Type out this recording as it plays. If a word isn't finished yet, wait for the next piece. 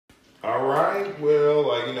All right. Well,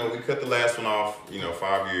 we cut the last one off.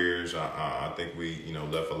 5 years. I think we,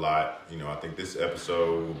 left a lot. I think this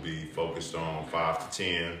episode will be focused on 5 to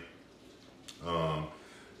 10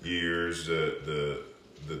 years. The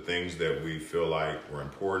things that we feel like were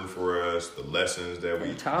important for us. The lessons that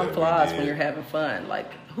we. Time flies when you're having fun.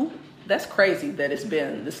 Like who? That's crazy that it's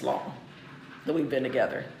been this long that we've been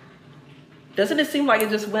together. Doesn't it seem like it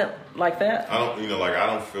just went like that? I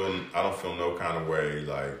don't feel no kind of way.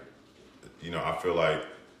 Like, I feel like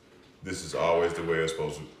this is always the way it's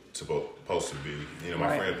supposed to be. My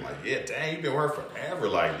Right. friends were like, yeah, dang, you've been working forever.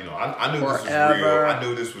 Like, I knew this was Forever. real. I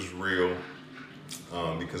knew this was real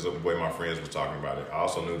because of the way my friends were talking about it. I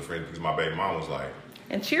also knew the friends because my baby mom was like.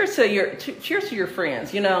 And cheers to your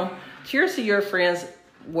friends. Cheers to your friends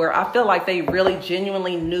where I feel like they really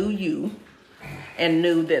genuinely knew you and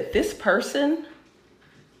knew that this person,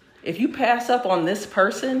 if you pass up on this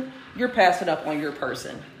person, you're passing up on your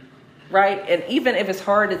person. Right? And even if it's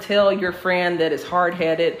hard to tell your friend that is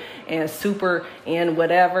hard-headed and super and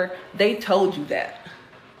whatever, they told you that.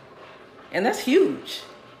 And that's huge,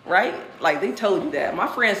 right? Like they told you that. My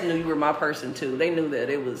friends knew you were my person too. They knew that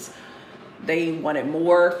they wanted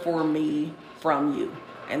more for me from you.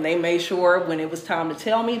 And they made sure when it was time to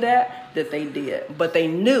tell me that they did. But they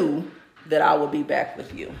knew that I would be back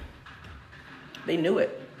with you. They knew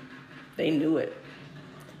it. They knew it.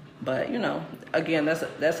 But, again, that's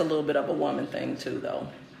a little bit of a woman thing too, though.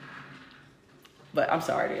 But I'm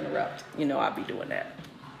sorry to interrupt. I'd be doing that.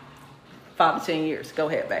 5 to 10 years. Go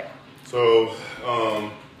ahead, babe. So,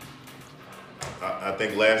 I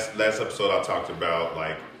think last episode I talked about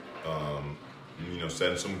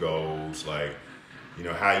setting some goals,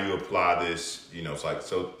 how you apply this. It's like,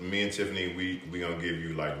 so me and Tiffany, we gonna give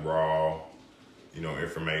you like raw,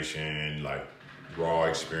 information, like raw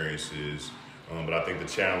experiences. But I think the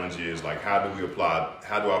challenge is like, how do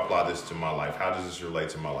I apply this to my life? How does this relate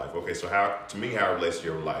to my life? Okay, so how it relates to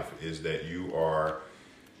your life is that you are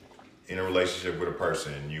in a relationship with a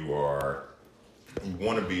person. You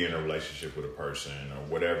want to be in a relationship with a person or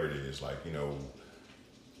whatever it is. Like,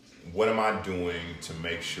 what am I doing to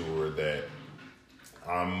make sure that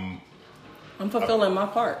I'm fulfilling my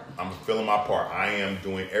part. I'm fulfilling my part. I am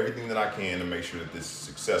doing everything that I can to make sure that this is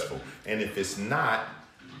successful. And if it's not,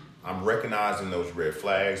 I'm recognizing those red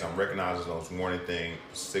flags. I'm recognizing those warning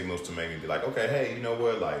signals to make me be like, okay, hey, you know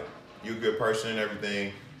what? Like, you're a good person and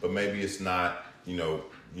everything, but maybe it's not,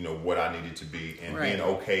 what I needed to be, and Right. being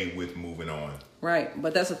okay with moving on. Right.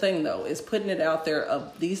 But that's the thing, though, is putting it out there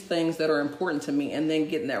of these things that are important to me and then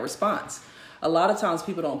getting that response. A lot of times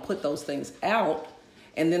people don't put those things out,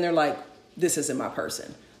 and then they're like, this isn't my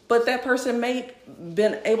person. But that person may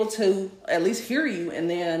been able to at least hear you and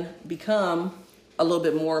then become a little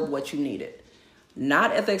bit more of what you needed.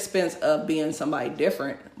 Not at the expense of being somebody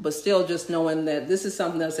different, but still just knowing that this is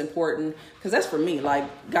something that's important. Because that's for me, like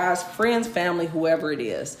guys, friends, family, whoever it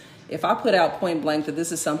is. If I put out point blank that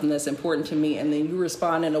this is something that's important to me, and then you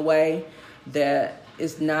respond in a way that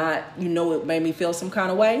is not, it made me feel some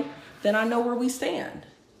kind of way, then I know where we stand.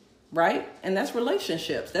 Right? And that's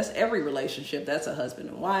relationships. That's every relationship. That's a husband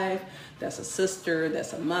and wife. That's a sister.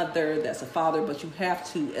 That's a mother. That's a father. But you have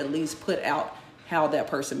to at least put out how that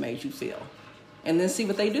person made you feel. And then see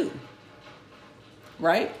what they do.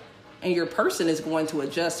 Right? And your person is going to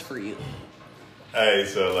adjust for you. Hey,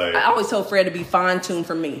 so like, I always tell Fred to be fine-tuned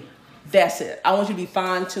for me. That's it. I want you to be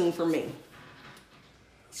fine-tuned for me.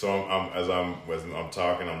 So as I'm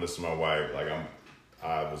talking, I'm listening to my wife. Like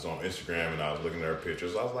I was on Instagram and I was looking at her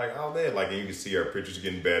pictures. I was like, oh man, like, and you can see her pictures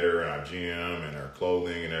getting better in our gym and her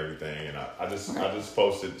clothing and everything. And I just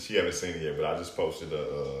posted. She haven't seen it yet, but I just posted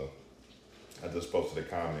a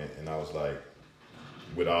comment, and I was like,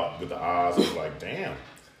 with the eyes, I was like, damn,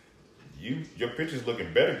 your picture's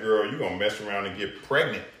looking better, girl. You gonna mess around and get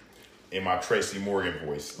pregnant, in my Tracy Morgan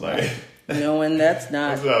voice, like. And that's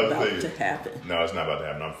not that's about to happen. No, it's not about to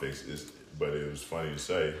happen. I'm fixed. But it was funny to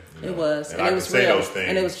say. It was, and I it was say real, those things.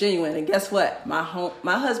 and it was genuine. And guess what? My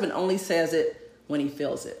husband only says it when he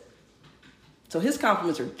feels it. So his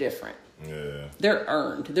compliments are different. Yeah, They're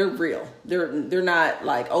earned. They're real. They're not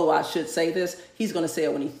like, oh, I should say this. He's going to say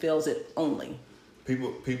it when he feels it only.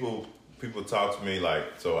 People talk to me like,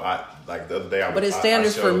 so I like the other day. But it's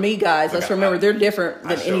standards for me, guys. Let's remember they're different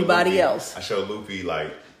than anybody else. I showed Luffy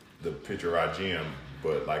like the picture of our gym,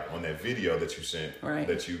 but like on that video that you sent, Right.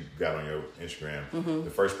 that you got on your Instagram, Mm-hmm.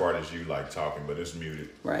 the first part is you like talking, but it's muted,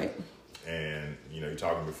 Right. and you're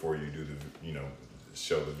talking before you do the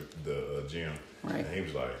show the gym, Right. and he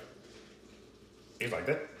was like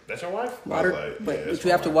that's your wife? Water, I was like, but that's you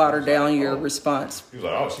my have to wife. water He was down like, your oh. response. He was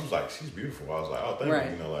like, oh, she's beautiful. I was like, oh, thank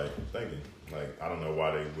Right. you, thank you. Like, I don't know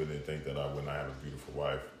why they wouldn't think that I would not have a beautiful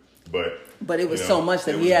wife. But it was so much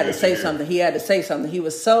that he had to say something. He had to say something. He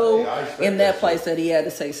was so in that place that he had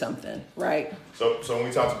to say something, right? So when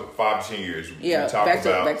we talk about 5 to 10 years, we talk back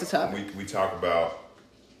about to topic. We talk about,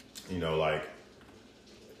 you know, like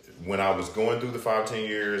when I was going through the 5 10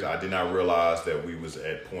 years, I did not realize that we was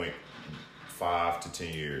at point 5 to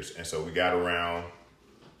 10 years, and so we got around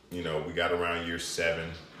year 7,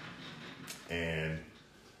 and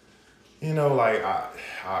you know, like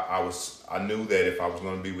I knew that if I was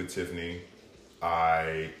going to be with Tiffany,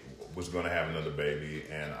 I was going to have another baby,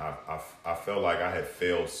 and I felt like I had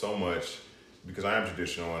failed so much because I am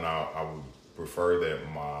traditional, and I would prefer that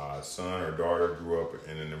my son or daughter grew up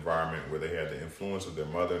in an environment where they had the influence of their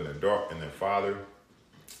mother and their father,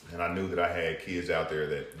 and I knew that I had kids out there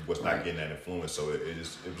that was not getting that influence, so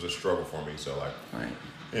it was a struggle for me. So like,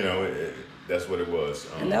 you know, that's what it was.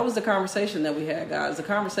 And that was the conversation that we had, guys. The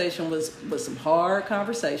conversation was some hard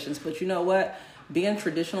conversations, but you know what? Being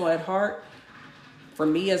traditional at heart, for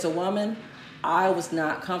me as a woman, I was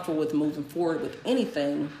not comfortable with moving forward with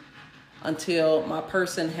anything until my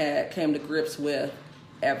person came to grips with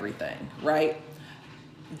everything, right?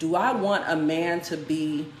 Do I want a man to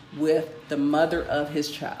be with the mother of his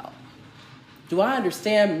child? Do I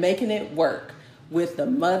understand making it work with the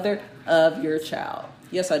mother of your child?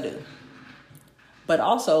 Yes, I do. But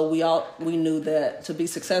also, we knew that to be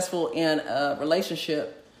successful in a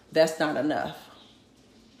relationship, that's not enough.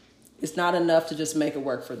 It's not enough to just make it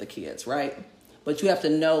work for the kids, right? But you have to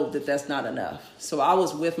know that that's not enough. So I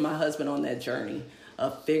was with my husband on that journey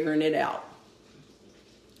of figuring it out,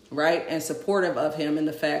 right? And supportive of him in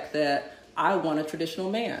the fact that I want a traditional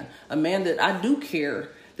man, a man that I do care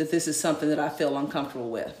that this is something that I feel uncomfortable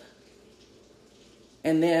with.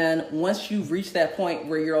 And then once you've reached that point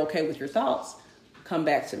where you're okay with your thoughts, come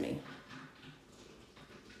back to me.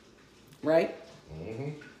 Right?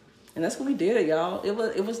 Mm-hmm. And that's what we did, y'all. It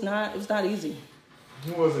was not easy.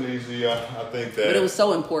 It wasn't easy. I think that. But it was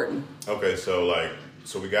so important. Okay, so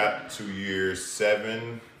we got 2 years,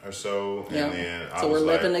 7 or so, and then we're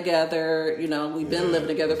living together. You know, we've been living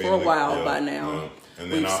together for a while by now.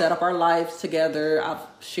 And then we've set up our lives together. I've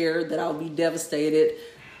shared that I would be devastated,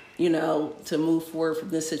 you know, to move forward from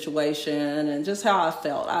this situation, and just how I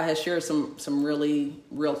felt. I had shared some really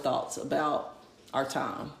real thoughts about our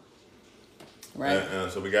time. Right.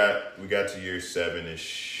 So we got to year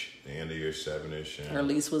 7-ish, the end of year 7-ish, and our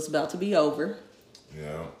lease was about to be over. You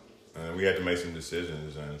know, and we had to make some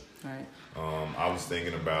decisions, and I was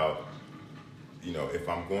thinking about, you know, if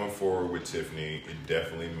I'm going forward with Tiffany, it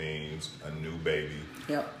definitely means a new baby.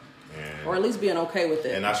 Yep. Or at least being okay with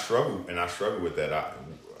it. And I struggle with that.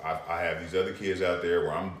 I have these other kids out there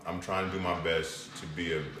where I'm trying to do my best to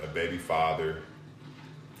be a baby father,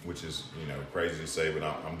 which is, you know, crazy to say, but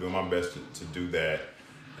I'm doing my best to do that.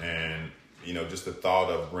 And, you know, just the thought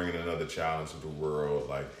of bringing another child into the world,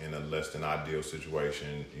 like in a less than ideal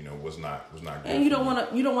situation, you know, was not good. And you don't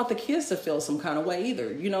want the kids to feel some kind of way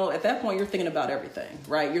either. You know, at that point you're thinking about everything,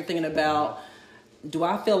 right? You're thinking about, do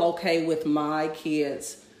I feel okay with my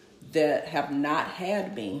kids that have not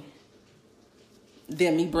had me,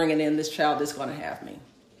 than me bringing in this child that's going to have me,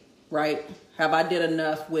 right? Have I did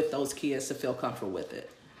enough with those kids to feel comfortable with it?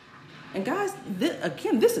 And guys,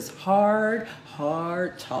 this is hard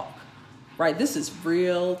talk, right? This is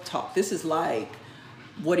real talk. This is like,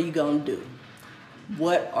 what are you going to do?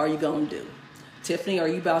 What are you going to do? Tiffany, are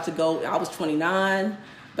you about to go? I was 29,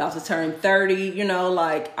 about to turn 30, you know,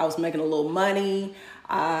 like I was making a little money.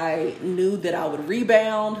 I knew that I would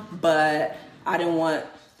rebound, but I didn't want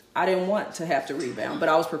to have to rebound, but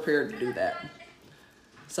I was prepared to do that.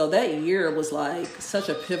 So that year was like such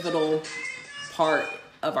a pivotal part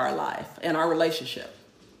of our life and our relationship.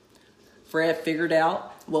 Fred figured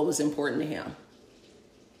out what was important to him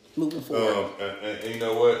moving forward. And you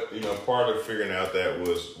know what? You know, part of figuring out that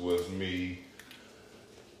was me.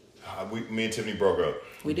 Me and Tiffany broke up.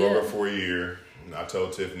 We broke up for a year. And I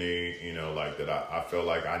told Tiffany, you know, like that I felt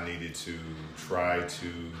like I needed to try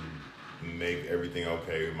to make everything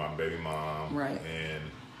okay with my baby mom, right? And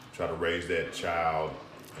try to raise that child.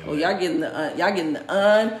 Oh, y'all getting the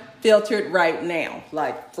unfiltered right now,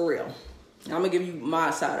 like for real. I'm gonna give you my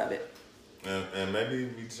side of it. And maybe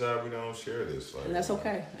we decide we don't share this. Like, and that's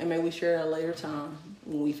okay. And maybe we share it at a later time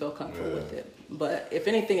when we feel comfortable with it. But if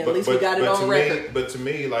anything, at least we got it on record. But to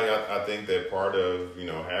me, like I think that part of, you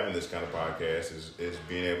know, having this kind of podcast is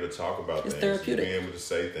being able to talk about things, therapeutic. Being able to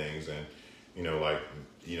say things, and you know, like,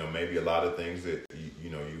 you know, maybe a lot of things that you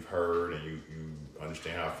know you've heard and you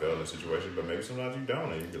understand how I felt in the situation, but maybe sometimes you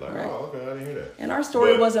don't, and you be like, right. Oh, okay, I didn't hear that. And our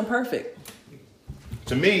story wasn't perfect.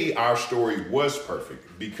 to me, our story was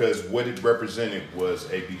perfect because what it represented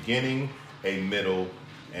was a beginning, a middle,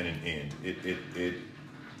 and an end.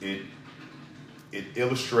 It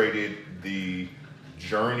illustrated the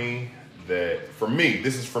journey that, for me,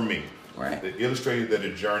 this is for me. Right. It illustrated that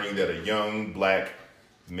a journey that a young black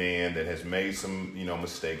man that has made some,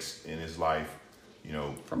 mistakes in his life,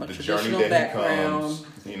 from a the traditional journey that background,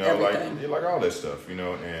 he comes, everything. like all that stuff,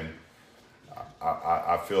 and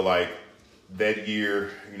I feel like that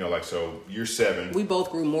year, so year 7. We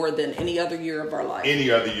both grew more than any other year of our life.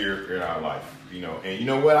 Any other year in our life, and you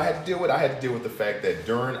know what I had to deal with? I had to deal with the fact that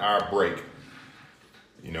during our break,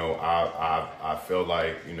 I felt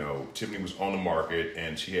like, Tiffany was on the market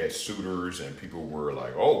and she had suitors and people were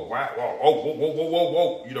like, oh, wow,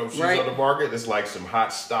 whoa. She's right. on the market. It's like some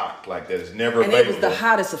hot stock like that is never and available. it was the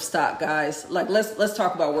hottest of stock, guys. Like, let's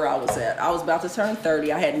talk about where I was at. I was about to turn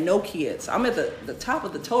 30. I had no kids. I'm at the top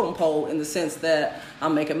of the totem pole in the sense that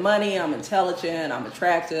I'm making money, I'm intelligent, I'm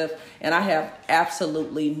attractive, and I have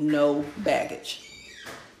absolutely no baggage.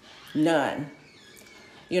 None.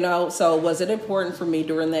 So was it important for me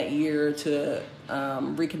during that year to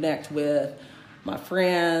reconnect with my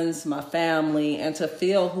friends, my family, and to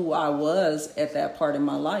feel who I was at that part in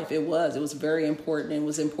my life? It was very important. It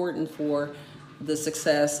was important for the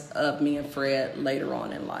success of me and Fred later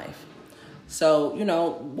on in life. So,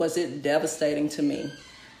 was it devastating to me?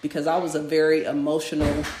 Because I was a very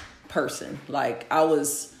emotional person. Like, I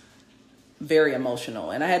was very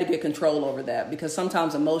emotional, and I had to get control over that because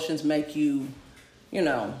sometimes emotions make you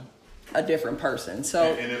a different person. So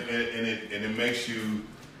and it makes you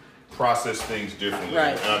process things differently.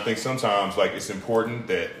 Right. And I think sometimes it's important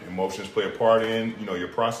that emotions play a part in, your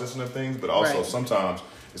processing of things, but also right. sometimes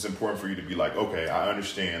it's important for you to be like, okay, I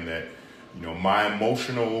understand that, my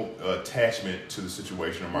emotional attachment to the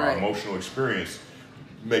situation or my right. emotional experience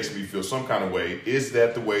makes me feel some kind of way. Is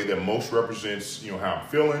that the way that most represents, how I'm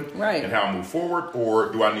feeling right. and how I move forward?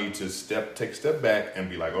 Or do I need to take a step back and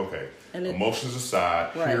be like, okay, emotions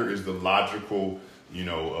aside, right. here is the logical,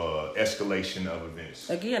 escalation of events.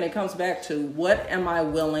 Again, it comes back to what am I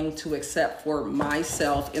willing to accept for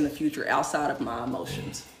myself in the future outside of my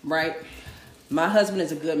emotions, right? My husband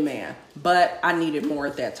is a good man, but I needed more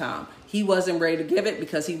at that time. He wasn't ready to give it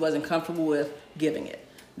because he wasn't comfortable with giving it.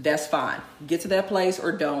 That's fine. Get to that place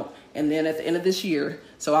or don't. And then at the end of this year,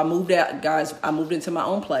 so I moved out, guys, I moved into my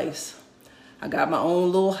own place. I got my own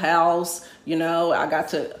little house, I got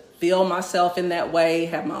to feel myself in that way,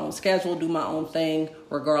 have my own schedule, do my own thing,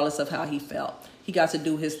 regardless of how he felt. He got to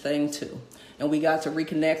do his thing too. And we got to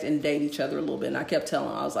reconnect and date each other a little bit. And I kept telling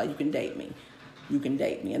him, I was like, you can date me. You can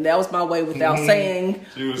date me. And that was my way without saying,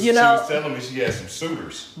 She was telling me she had some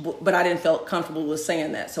suitors. But I didn't feel comfortable with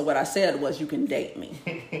saying that. So what I said was, you can date me.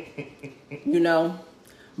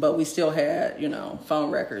 But we still had,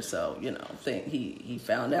 phone records. So, he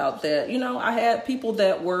found out that, I had people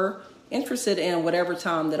that were interested in whatever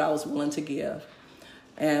time that I was willing to give.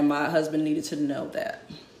 And my husband needed to know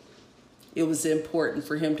that. It was important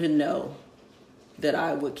for him to know that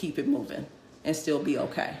I would keep it moving and still be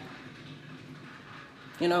okay.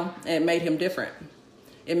 And it made him different.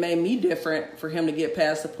 It made me different for him to get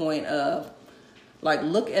past the point of,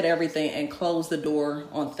 look at everything and close the door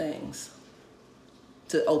on things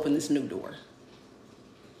to open this new door.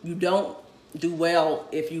 You don't do well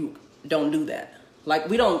if you don't do that.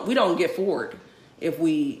 We don't get forward if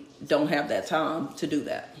we don't have that time to do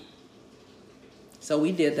that. So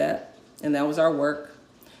we did that, and that was our work.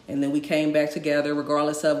 And then we came back together,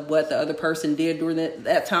 regardless of what the other person did during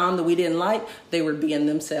that time that we didn't like. They were being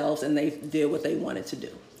themselves, and they did what they wanted to do.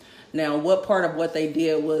 Now, what part of what they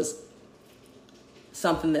did was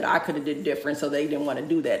something that I could have did different, so they didn't want to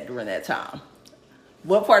do that during that time?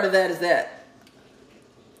 What part of that is that?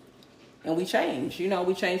 And we changed.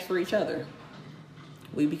 We changed for each other.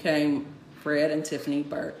 We became Fred and Tiffany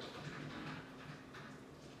Burt.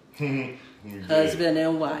 Husband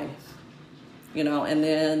and wife. And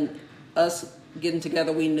then us getting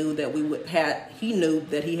together, we knew that he knew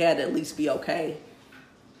that he had to at least be okay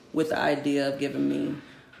with the idea of giving me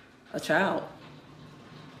a child.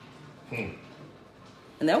 And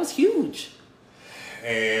that was huge.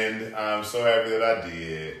 And I'm so happy that I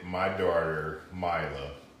did. My daughter,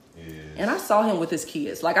 Mila, is... And I saw him with his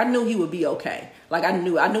kids. I knew he would be okay. I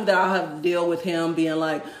knew that I'll have to deal with him being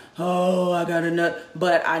like, oh, I got a nut.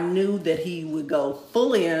 But I knew that he would go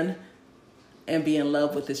full in and be in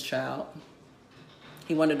love with his child.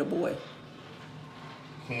 He wanted a boy.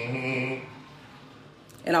 And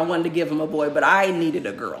I wanted to give him a boy, but I needed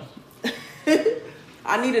a girl.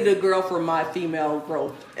 I needed a girl for my female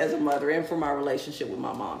growth as a mother and for my relationship with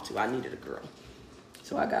my mom too. I needed a girl.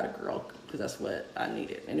 So I got a girl. because that's what I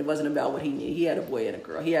needed. And it wasn't about what he needed. He had a boy and a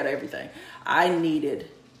girl. He had everything. I needed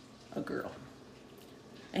a girl.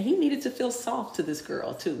 And he needed to feel soft to this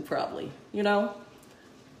girl too, probably, you know?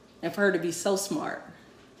 And for her to be so smart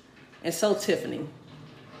and so Tiffany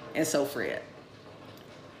and so Fred.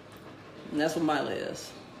 And that's what Mila is.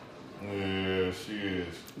 Yeah, she is.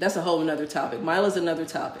 That's a whole nother topic. Mila's another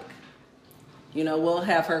topic. You know, we'll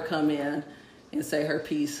have her come in and say her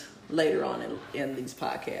piece later on in these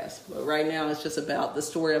podcasts. But right now it's just about the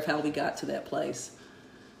story of how we got to that place.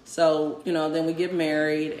 So, you know, then we get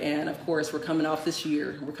married, and of course we're coming off this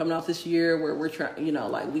year. We're coming off this year where we're trying, you know,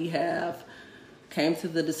 like we have came to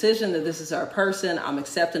the decision that this is our person. I'm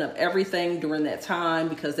accepting of everything during that time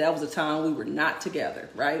because that was a time we were not together,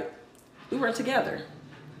 right? We weren't together.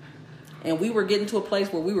 And we were getting to a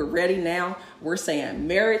place where we were ready now. We're saying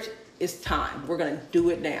marriage is time. We're going to do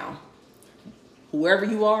it now. Whoever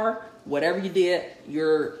you are, whatever you did,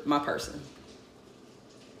 you're my person.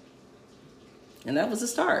 And that was a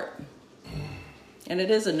start. And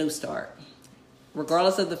it is a new start.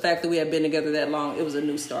 Regardless of the fact that we had been together that long, it was a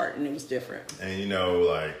new start and it was different. And you know,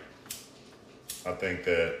 like, I think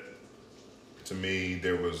that to me,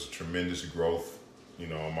 there was tremendous growth, you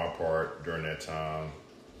know, on my part during that time.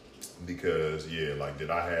 Because, yeah, like, did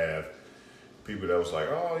I have people that was like,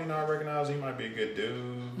 oh, you know, I recognize he might be a good dude.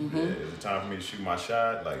 Mm-hmm. Is it time for me to shoot my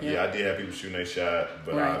shot? Like, yeah, I did have people shooting their shot,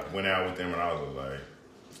 but I went out with them and I was like,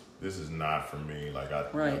 this is not for me. Like, I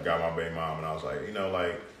got my baby mom and I was like, you know,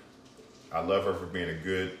 like, I love her for being a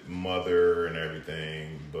good mother and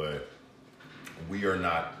everything, but we are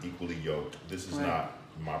not equally yoked. This is not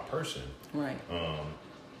my person. Right.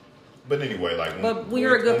 But anyway, like, when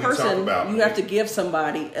you're a good person, you have to give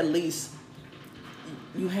somebody at least.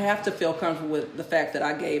 You have to feel comfortable with the fact that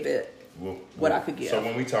I gave it what I could give. So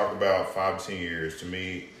when we talk about 5 to 10 years, to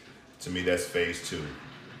me, that's phase 2.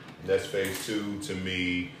 That's phase 2 to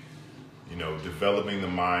me. You know, developing the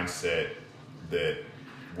mindset that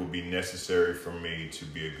would be necessary for me to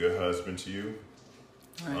be a good husband to you.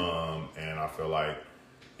 Right. And I feel like,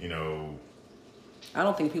 you know, I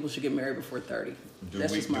don't think people should get married before 30. Do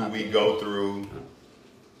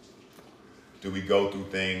we go through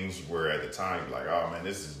things where at the time you're like, oh man,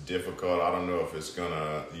 this is difficult. I don't know if it's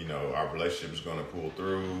gonna, you know, our relationship is gonna pull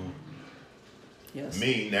through. Yes.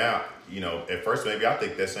 Me now, you know, at first maybe I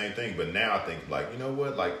think that same thing, but now I think like, you know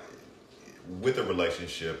what, like with a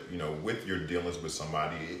relationship, you know, with your dealings with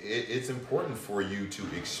somebody, it's important for you to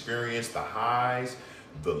experience the highs,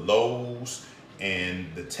 the lows.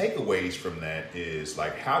 And the takeaways from that is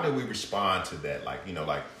like, how do we respond to that? Like, you know,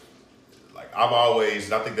 like I've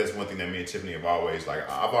always, I think that's one thing that me and Tiffany have always, like,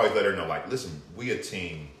 I've always let her know, like, listen, we a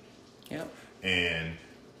team. Yep. And,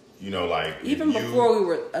 you know, like. Even before we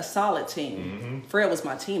were a solid team, Fred was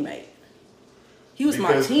my teammate. He was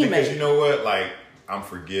my teammate. Because you know what? Like, I'm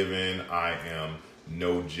forgiving. I am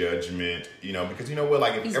no judgment. You know, because you know what?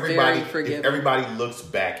 Like, if everybody looks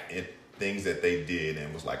back at things that they did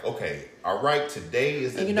and was like, okay, all right, today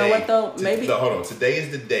is the day. And you know what though? Hold on. Today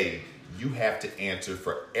is the day you have to answer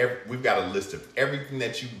for we've got a list of everything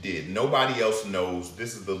that you did. Nobody else knows.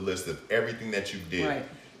 This is the list of everything that you did. Right.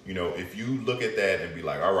 You know, if you look at that and be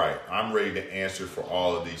like, all right, I'm ready to answer for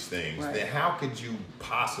all of these things, then how could you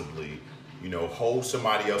possibly, you know, hold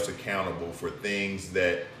somebody else accountable for things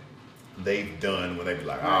that they've done when they be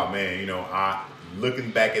like, oh man, you know,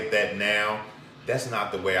 looking back at that now, that's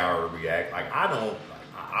not the way I would react. Like,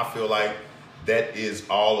 I feel like that is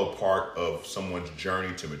all a part of someone's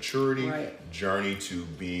journey to maturity, journey to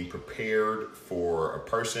being prepared for a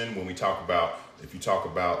person. When we talk about, if you talk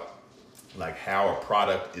about like how a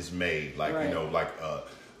product is made, like, you know, like,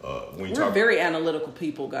 when you we're very analytical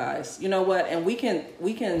people, guys. You know what? And we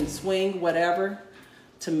can swing whatever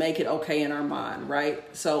to make it okay in our mind, right?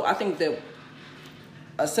 So I think that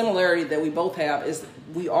a similarity that we both have is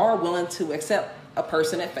we are willing to accept a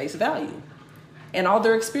person at face value and all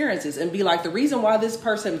their experiences and be like, the reason why this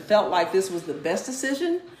person felt like this was the best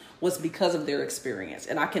decision was because of their experience.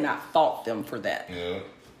 And I cannot fault them for that. Yeah.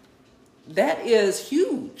 That is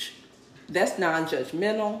huge. That's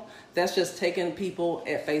non-judgmental. That's just taking people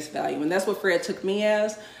at face value. And that's what Fred took me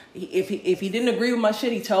as. If he didn't agree with my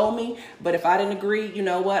shit, he told me. But if I didn't agree, you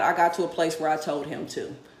know what? I got to a place where I told him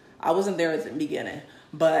to. I wasn't there at the beginning.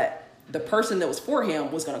 But the person that was for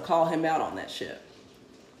him was going to call him out on that shit.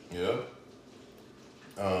 Yeah.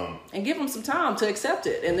 And give him some time to accept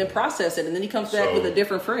it and then process it. And then he comes back with a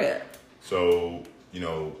different Fred. So, you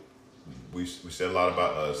know, we said a lot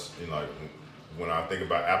about us. You know, like, when I think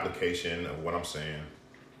about application of what I'm saying,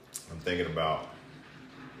 I'm thinking about,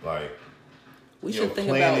 like, we should think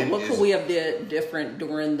about what could we have did different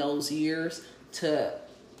during those years to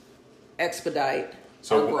expedite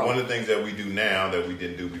So our growth. one of the things that we do now that we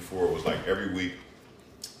didn't do before was like every week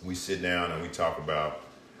we sit down and we talk about,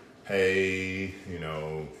 hey, you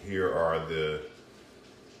know, here were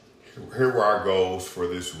our goals for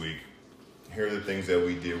this week. Here are the things that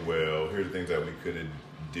we did well. Here are the things that we could have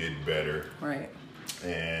did better. Right.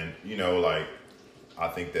 And, you know, like, I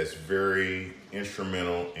think that's very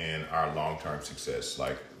instrumental in our long-term success.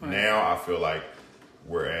 Like, now I feel like,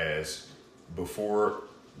 whereas before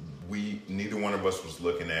neither one of us was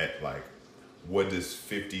looking at, like, what does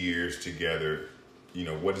 50 years together, you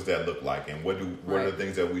know, what does that look like? And what are the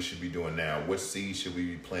things that we should be doing now? What seeds should we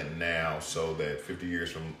be planting now so that 50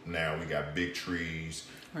 years from now we got big trees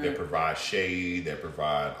that provide shade, that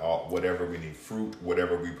provide whatever we need, fruit,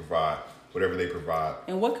 whatever they provide.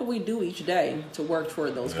 And what can we do each day to work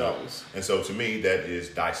toward those goals? And so to me, that is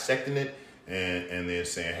dissecting it and then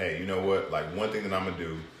saying, hey, you know what? Like, one thing that I'm going to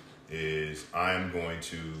do is I'm going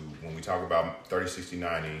to, when we talk about 30, 60,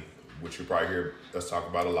 90, which you'll probably hear us talk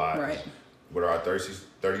about a lot. Right. What are our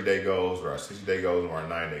 30-day goals, what are our 60-day goals, and what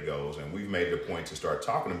are our 90-day goals? And we've made it a point to start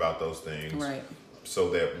talking about those things so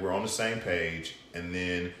that we're on the same page. And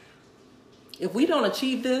then if we don't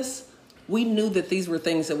achieve this, we knew that these were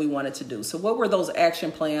things that we wanted to do. So what were those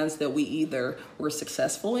action plans that we either were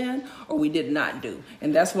successful in or we did not do?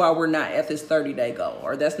 And that's why we're not at this 30-day goal,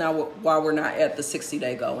 or that's not why we're not at the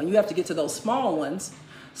 60-day goal. And you have to get to those small ones.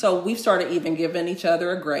 So we've started even giving each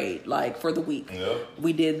other a grade, like for the week. Yep.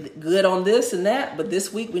 We did good on this and that, but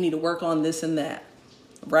this week we need to work on this and that,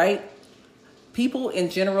 right? People in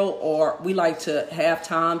general, we like to have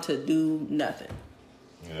time to do nothing.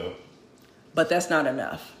 Yep. But that's not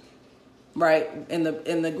enough, right? In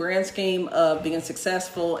the grand scheme of being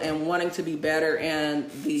successful and wanting to be better, and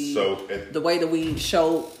the way that we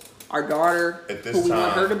show our daughter who we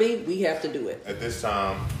want her to be, we have to do it. At this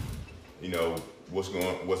time, you know, what's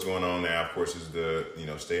going on now, of course, is the, you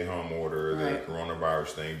know, stay-at-home order, the coronavirus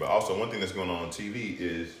thing. But also one thing that's going on TV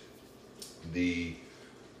is the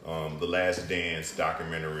Last Dance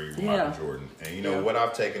documentary with Michael Jordan. And you know what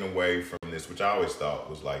I've taken away from this, which I always thought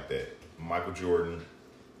was like that, Michael Jordan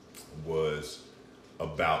was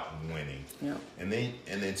about winning. Yeah. And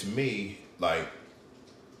then to me, like,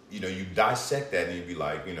 you know, you dissect that and you'd be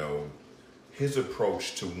like, you know, his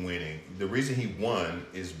approach to winning, the reason he won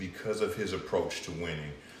is because of his approach to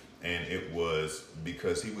winning. And it was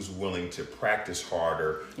because he was willing to practice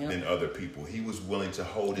harder than other people. He was willing to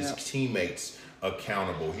hold his teammates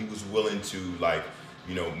accountable. He was willing to, like,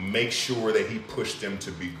 you know, make sure that he pushed them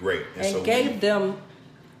to be great. And so gave them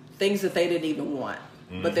things that they didn't even want,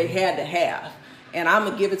 but they had to have. And I'm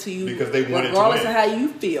going to give it to you because they wanted regardless to win. of how you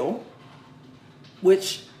feel,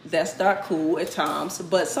 which that's not cool at times,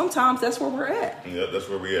 but sometimes that's where we're at. Yeah, that's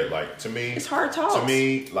where we're at. Like, to me, it's hard talks. To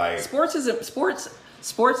me, like,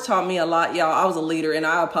 sports taught me a lot, y'all. I was a leader, and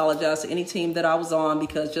I apologize to any team that I was on,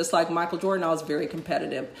 because just like Michael Jordan, I was very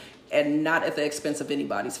competitive and not at the expense of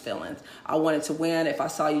anybody's feelings. I wanted to win. If I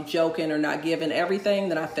saw you joking or not giving everything,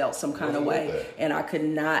 then I felt some kind of way, and I could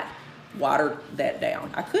not water that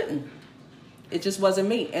down. I couldn't. It just wasn't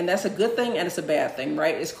me. And that's a good thing and it's a bad thing,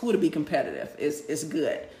 right? It's cool to be competitive. It's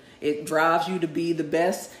good. It drives you to be the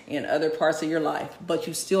best in other parts of your life, but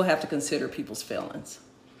you still have to consider people's feelings.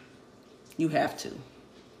 You have to.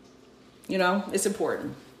 You know, it's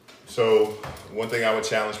important. So one thing I would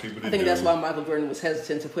challenge people to do. I think that's why Michael Jordan was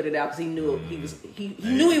hesitant to put it out, because he knew he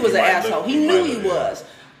knew he was an asshole. He knew he was.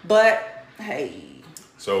 But hey.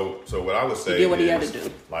 So what I would say he did what he had to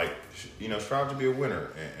do. Like, you know, strive to be a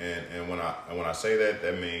winner. And when I say that,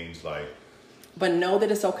 that means like. But know that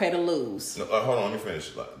it's okay to lose. No, hold on, let me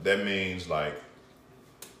finish. That means like,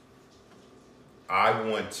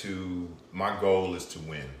 my goal is to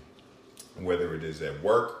win. Whether it is at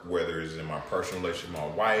work, whether it's in my personal relationship with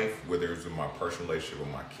my wife, whether it's in my personal relationship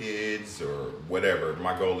with my kids or whatever,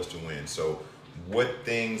 my goal is to win. So what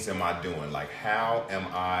things am I doing? Like, how am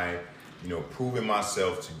I, you know, proving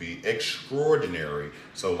myself to be extraordinary?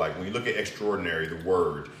 So like, when you look at extraordinary, the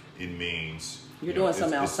word, it means you're doing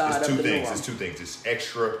something outside of the norm. It's two things. It's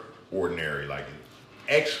extraordinary. Like,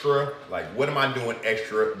 extra, like, what am I doing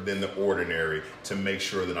extra than the ordinary to make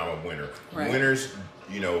sure that I'm a winner? Right. Winners,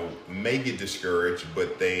 you know, may get discouraged,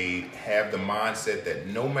 but they have the mindset that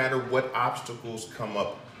no matter what obstacles come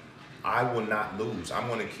up, I will not lose. I'm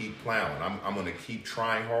going to keep plowing. I'm going to keep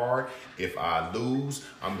trying hard. If I lose,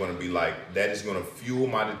 I'm going to be like, that is going to fuel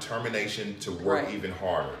my determination to work even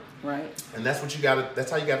harder. Right. And that's what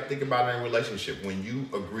that's how you got to think about it in a relationship. When you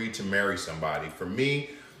agree to marry somebody, for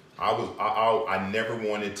me, I never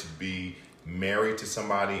wanted to be married to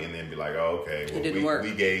somebody and then be like, oh, okay, well,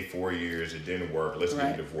 we gave 4 years, it didn't work, let's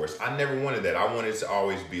get a divorce. I never wanted that. I wanted to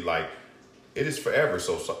always be like, It is forever.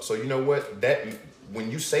 So you know what? That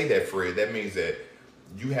when you say that, Fred, that means that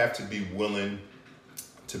you have to be willing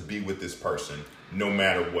to be with this person no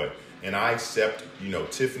matter what. And I accept,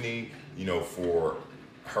 Tiffany, for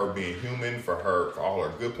her being human, for all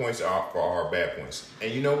her good points, for all her bad points.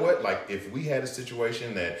 And you know what? Like, if we had a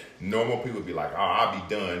situation that normal people would be like, oh, I'll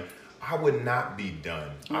be done. I would not be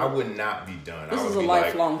done. I would not be done. This I would is a be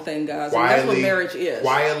lifelong thing, guys. Quietly, and that's what marriage is.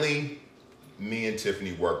 Quietly, me and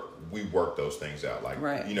Tiffany work those things out. Like,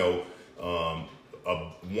 right.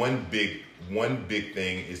 One big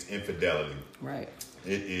thing is infidelity. Right.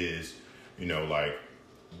 It is, like,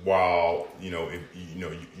 while, if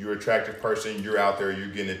you're an attractive person, you're out there, you're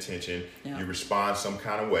getting attention, you respond some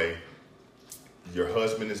kind of way. Your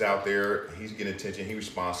husband is out there, he's getting attention, he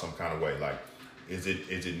responds some kind of way. Like, is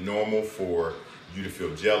it normal for you to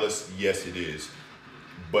feel jealous? Yes, it is.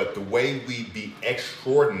 But the way we be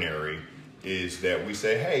extraordinary is that we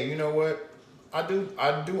say, hey, you know what? I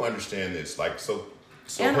do understand this. Like, so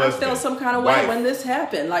and husband, I felt some kind of way when this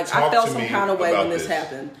happened. Like, I felt some kind of way when this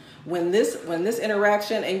happened. When this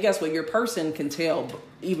interaction, and guess what? Your person can tell,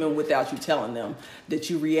 even without you telling them, that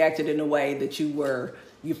you reacted in a way that you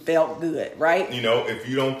felt good, right? If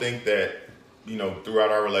you don't think that,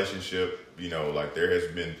 throughout our relationship, like, there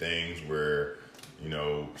has been things where,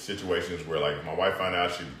 situations where, like, my wife found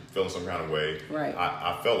out she feeling some kind of way. Right.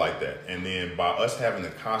 I felt like that. And then by us having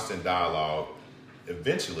a constant dialogue,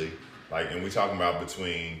 eventually, like, and we talking about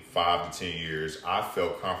between 5 to 10 years, I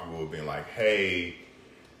felt comfortable with being like, hey,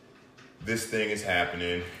 this thing is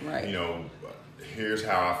happening. Right. Here's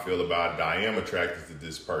how I feel about it. I am attracted to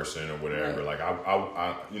this person or whatever. Right. Like, I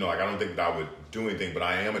I don't think that I would do anything, but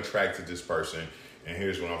I am attracted to this person, and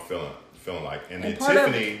here's what I'm feeling like. And then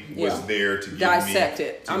Tiffany was there to dissect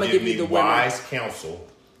it. I'm gonna give you the wise counsel,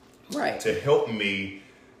 right, to help me,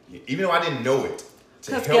 even though I didn't know it,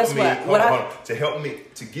 to help me,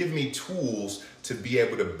 to give me tools to be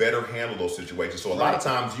able to better handle those situations. So a lot of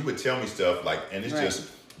times you would tell me stuff like, and it's just,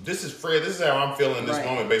 this is Fred, this is how I'm feeling in this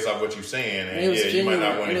moment based off what you're saying. And you might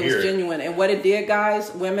not want to hear it. It was genuine. And what it did,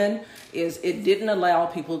 guys, women, is it didn't allow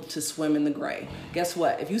people to swim in the gray. Guess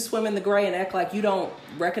what? If you swim in the gray and act like you don't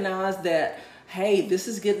recognize that, hey, this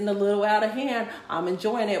is getting a little out of hand, I'm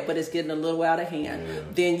enjoying it, but it's getting a little out of hand,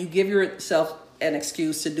 then you give yourself an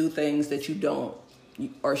excuse to do things that you don't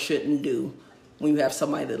or shouldn't do when you have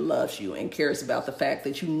somebody that loves you and cares about the fact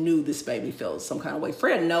that you knew this made me feel some kind of way.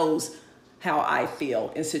 Fred knows how I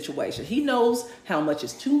feel in situations. He knows how much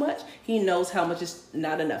is too much. He knows how much is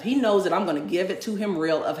not enough. He knows that I'm going to give it to him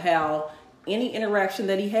real of how any interaction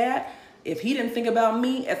that he had, if he didn't think about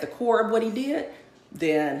me at the core of what he did,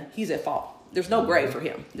 then he's at fault. There's no gray for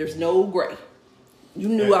him. There's no gray. You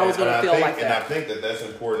knew I was going to feel like that. And I think that that's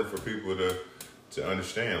important for people to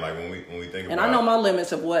understand. Like, when we think about. And I know my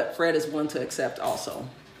limits of what Fred is willing to accept also.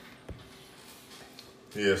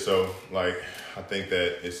 Yeah, so, like, I think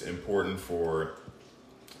that it's important for,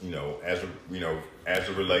 as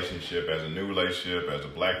a relationship, as a new relationship, as a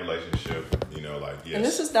black relationship, like, yes. And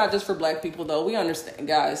this is not just for black people, though. We understand,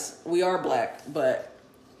 guys, we are black, but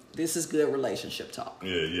this is good relationship talk.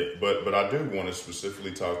 Yeah. But I do want to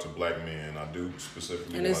specifically talk to black men. I do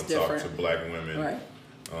specifically want to talk to black women. Right.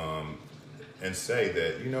 And say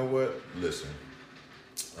that, you know what, listen,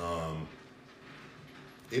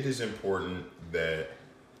 it is important that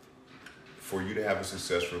for you to have a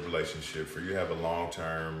successful relationship, for you to have a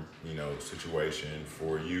long-term, situation,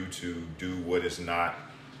 for you to do what is not,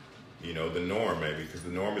 the norm, maybe, because the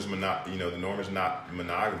norm is not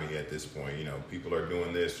monogamy at this point. People are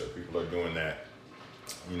doing this or people are doing that,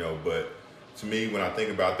 but to me, when I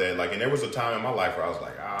think about that, like, and there was a time in my life where I was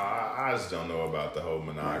like, I just don't know about the whole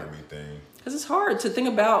monogamy thing. Because it's hard to think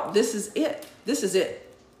about, this is it. This is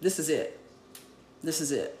it. This is it. This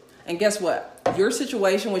is it. And guess what? Your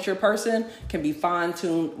situation with your person can be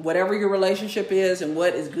fine-tuned. Whatever your relationship is and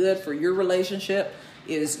what is good for your relationship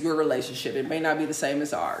is your relationship. It may not be the same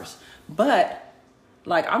as ours. But,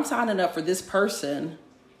 like, I'm signing up for this person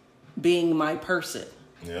being my person.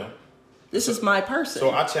 Yeah. This is my person. So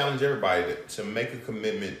I challenge everybody to make a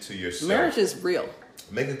commitment to yourself. Marriage is real.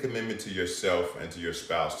 Make a commitment to yourself and to your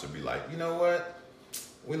spouse to be like, you know what?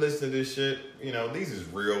 We listen to this shit. These is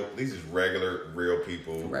real. These is regular, real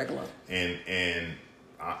people. Regular. And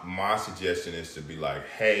my suggestion is to be like,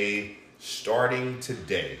 hey, starting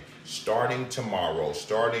today, starting tomorrow,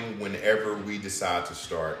 starting whenever we decide to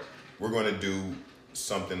start, we're going to do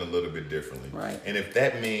something a little bit differently. Right. And if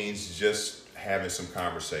that means just having some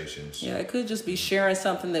conversations. Yeah, it could just be sharing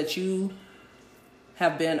something that you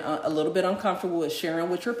have been a little bit uncomfortable with sharing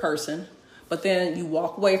with your person, but then you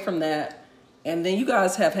walk away from that and then you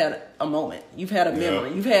guys have had a moment. You've had a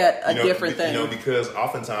memory. You've had a different thing. Because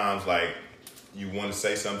oftentimes, like, you want to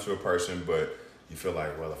say something to a person, but you feel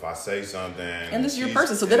like, well, if I say something, and this is your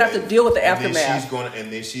person, so they have to deal with the aftermath.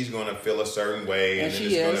 And then she's gonna feel a certain way, and then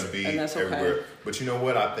it's gonna be everywhere. Okay. But you know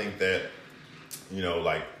what? I think that,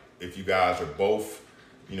 like, if you guys are both,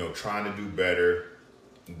 trying to do better,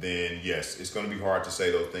 then yes, it's going to be hard to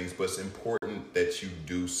say those things, but it's important that you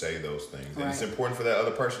do say those things. And it's important for that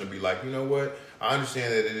other person to be like, you know what? I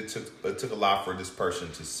understand that it took a lot for this person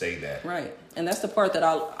to say that. Right. And that's the part that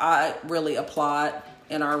I really applaud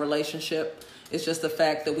in our relationship. It's just the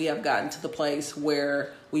fact that we have gotten to the place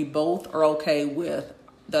where we both are okay with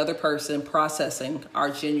the other person processing our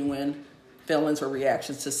genuine feelings or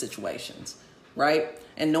reactions to situations, right?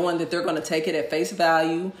 And knowing that they're going to take it at face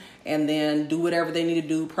value and then do whatever they need to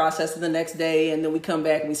do, process it the next day, and then we come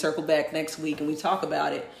back and we circle back next week and we talk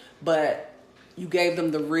about it. But you gave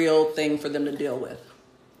them the real thing for them to deal with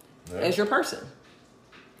as your person.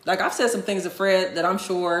 Like, I've said some things to Fred that I'm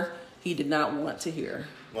sure he did not want to hear.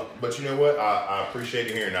 Well, but you know what? I appreciate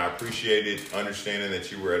it hearing. I appreciated understanding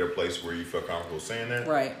that you were at a place where you felt comfortable saying that.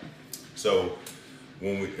 Right. So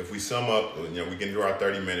if we sum up, we can do our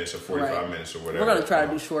 30 minutes or 45 minutes or whatever. We're going to try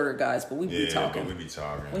to do shorter, guys, but we be talking. But we be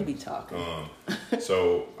talking. We be talking.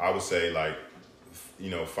 So I would say, like,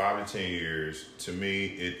 5 to 10 years, to me,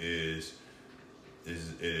 it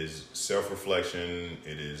is self-reflection.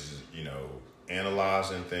 It is,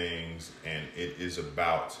 analyzing things, and it is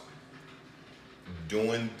about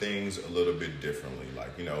doing things a little bit differently.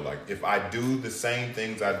 Like, like, if I do the same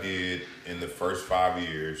things I did in the first 5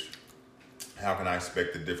 years, how can I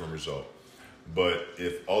expect a different result? But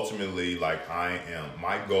if ultimately, like,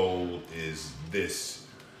 my goal is this,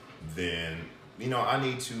 then, I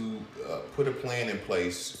need to put a plan in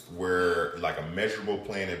place where, like, a measurable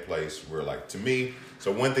plan in place where, like, to me,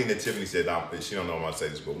 so one thing that Tiffany said, she don't know if I say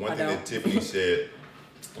this, but one thing that Tiffany said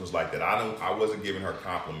was like that I wasn't giving her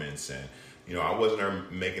compliments, and, I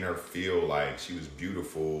wasn't making her feel like she was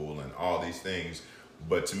beautiful and all these things.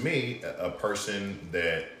 But to me, a person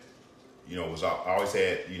that, I always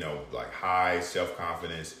had, like, high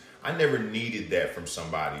self-confidence. I never needed that from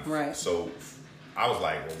somebody. Right. So I was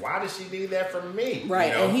like, well, why does she need that from me?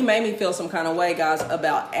 Right. And he made me feel some kind of way, guys,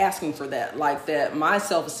 about asking for that. Like, that my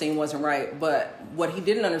self-esteem wasn't right. But what he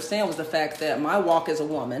didn't understand was the fact that my walk as a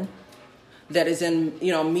woman that is in,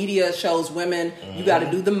 media shows women, you got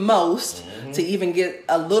to do the most to even get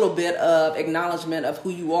a little bit of acknowledgement of who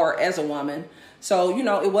you are as a woman. So,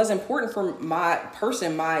 it was important for my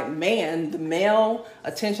person, my man, the male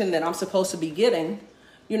attention that I'm supposed to be getting,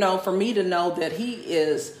 for me to know that he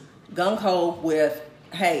is gung-ho with,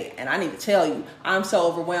 hey, and I need to tell you, I'm so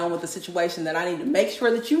overwhelmed with the situation that I need to make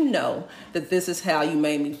sure that you know that this is how you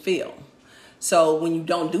made me feel. So when you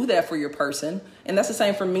don't do that for your person, and that's the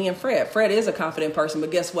same for me and Fred. Fred is a confident person,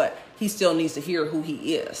 but guess what? He still needs to hear who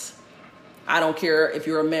he is. I don't care if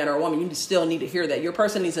you're a man or a woman, you still need to hear that. Your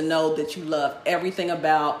person needs to know that you love everything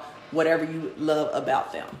about whatever you love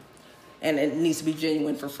about them. And it needs to be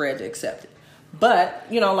genuine for Fred to accept it. But,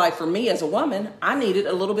 like, for me as a woman, I needed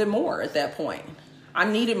a little bit more at that point. I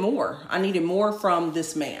needed more. I needed more from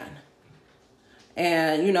this man.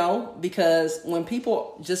 And, because when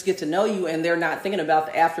people just get to know you and they're not thinking about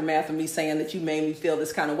the aftermath of me saying that you made me feel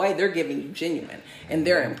this kind of way, they're giving you genuine and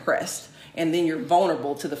they're impressed. And then you're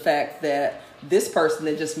vulnerable to the fact that this person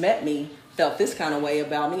that just met me felt this kind of way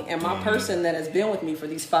about me. And my person that has been with me for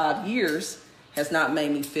these 5 years has not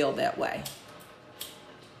made me feel that way.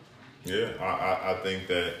 Yeah, I think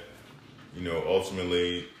that,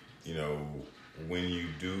 ultimately, when you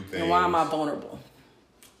do things... And why am I vulnerable?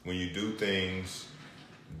 When you do things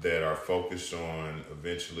that are focused on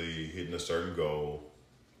eventually hitting a certain goal,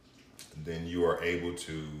 then you are able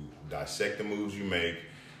to dissect the moves you make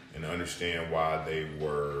and understand why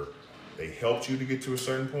they helped you to get to a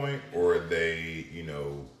certain point, or they,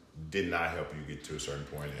 did not help you get to a certain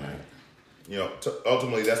point. And,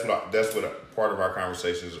 ultimately, that's what part of our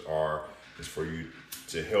conversations is for you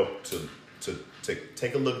to help to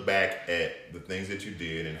take a look back at the things that you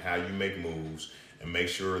did and how you make moves, and make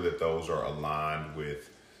sure that those are aligned with,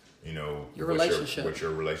 your relationship, what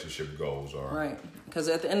your relationship goals are. Right. Because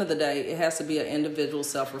at the end of the day, it has to be an individual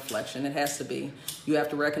self-reflection. It has to be. You have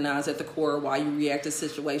to recognize at the core why you react to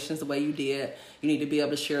situations the way you did. You need to be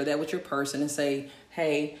able to share that with your person and say,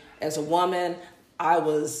 hey, as a woman, I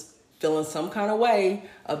was feeling some kind of way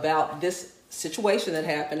about this situation that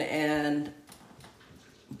happened, and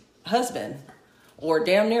husband, or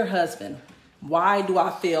damn near husband, why do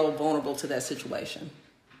I feel vulnerable to that situation?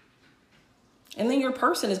 And then your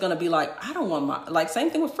person is going to be like, I don't want my, like, same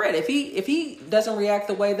thing with Fred. If he doesn't react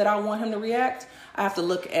the way that I want him to react, I have to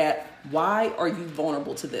look at, why are you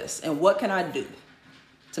vulnerable to this? And what can I do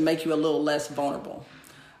to make you a little less vulnerable?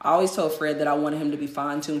 I always told Fred that I wanted him to be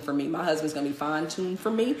fine-tuned for me. My husband's going to be fine-tuned for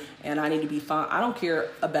me, and I need to be fine. I don't care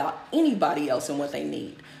about anybody else and what they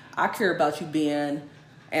need. I care about you being,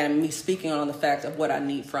 and me speaking on the fact of what I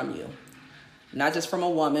need from you. Not just from a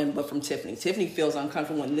woman, but from Tiffany. Tiffany feels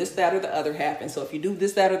uncomfortable when this, that, or the other happens. So if you do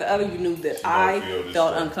this, that, or the other, you knew that I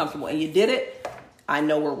felt uncomfortable. And you did it, I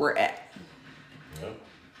know where we're at. Yep.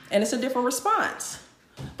 And it's a different response.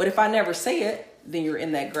 But if I never say it, then you're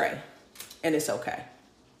in that gray. And it's okay.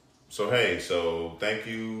 So, hey, thank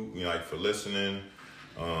you, for listening.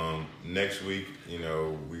 Next week,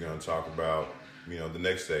 we're going to talk about, the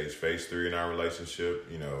next stage, phase 3 in our relationship,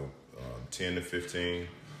 10 to 15.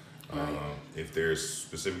 Right. If there's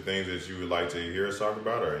specific things that you would like to hear us talk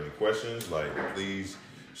about or any questions, please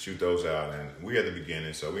shoot those out. And we at the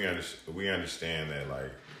beginning, so we understand that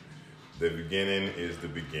the beginning is the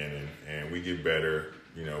beginning, and we get better.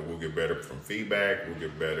 We'll get better from feedback. We'll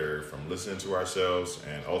get better from listening to ourselves,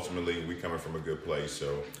 and ultimately, we coming from a good place.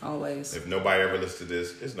 So always, if nobody ever listens to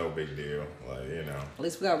this, it's no big deal. At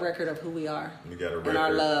least we got a record of who we are. We got a record and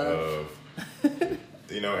our love. of.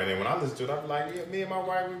 And then when I listen to it, I'm like, yeah, me and my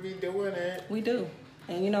wife, we be doing it. We do.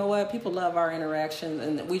 And you know what? People love our interaction,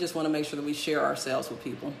 and we just want to make sure that we share ourselves with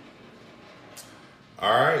people.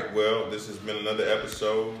 All right. Well, this has been another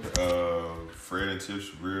episode of Fred and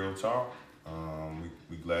Tiff's Real Talk.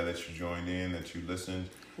 We're glad that you joined in, that you listened.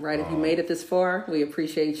 Right. If you made it this far, we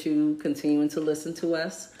appreciate you continuing to listen to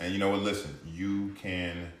us. And you know what? Listen, you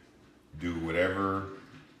can do whatever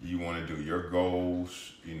you want to do. Your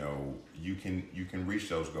goals, you can reach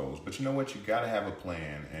those goals. But you know what? You got to have a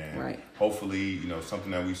plan. And right. Hopefully,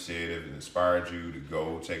 something that we said have inspired you to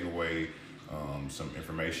go take away some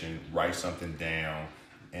information, write something down,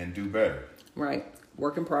 and do better. Right.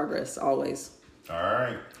 Work in progress, always. All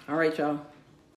right. All right, y'all.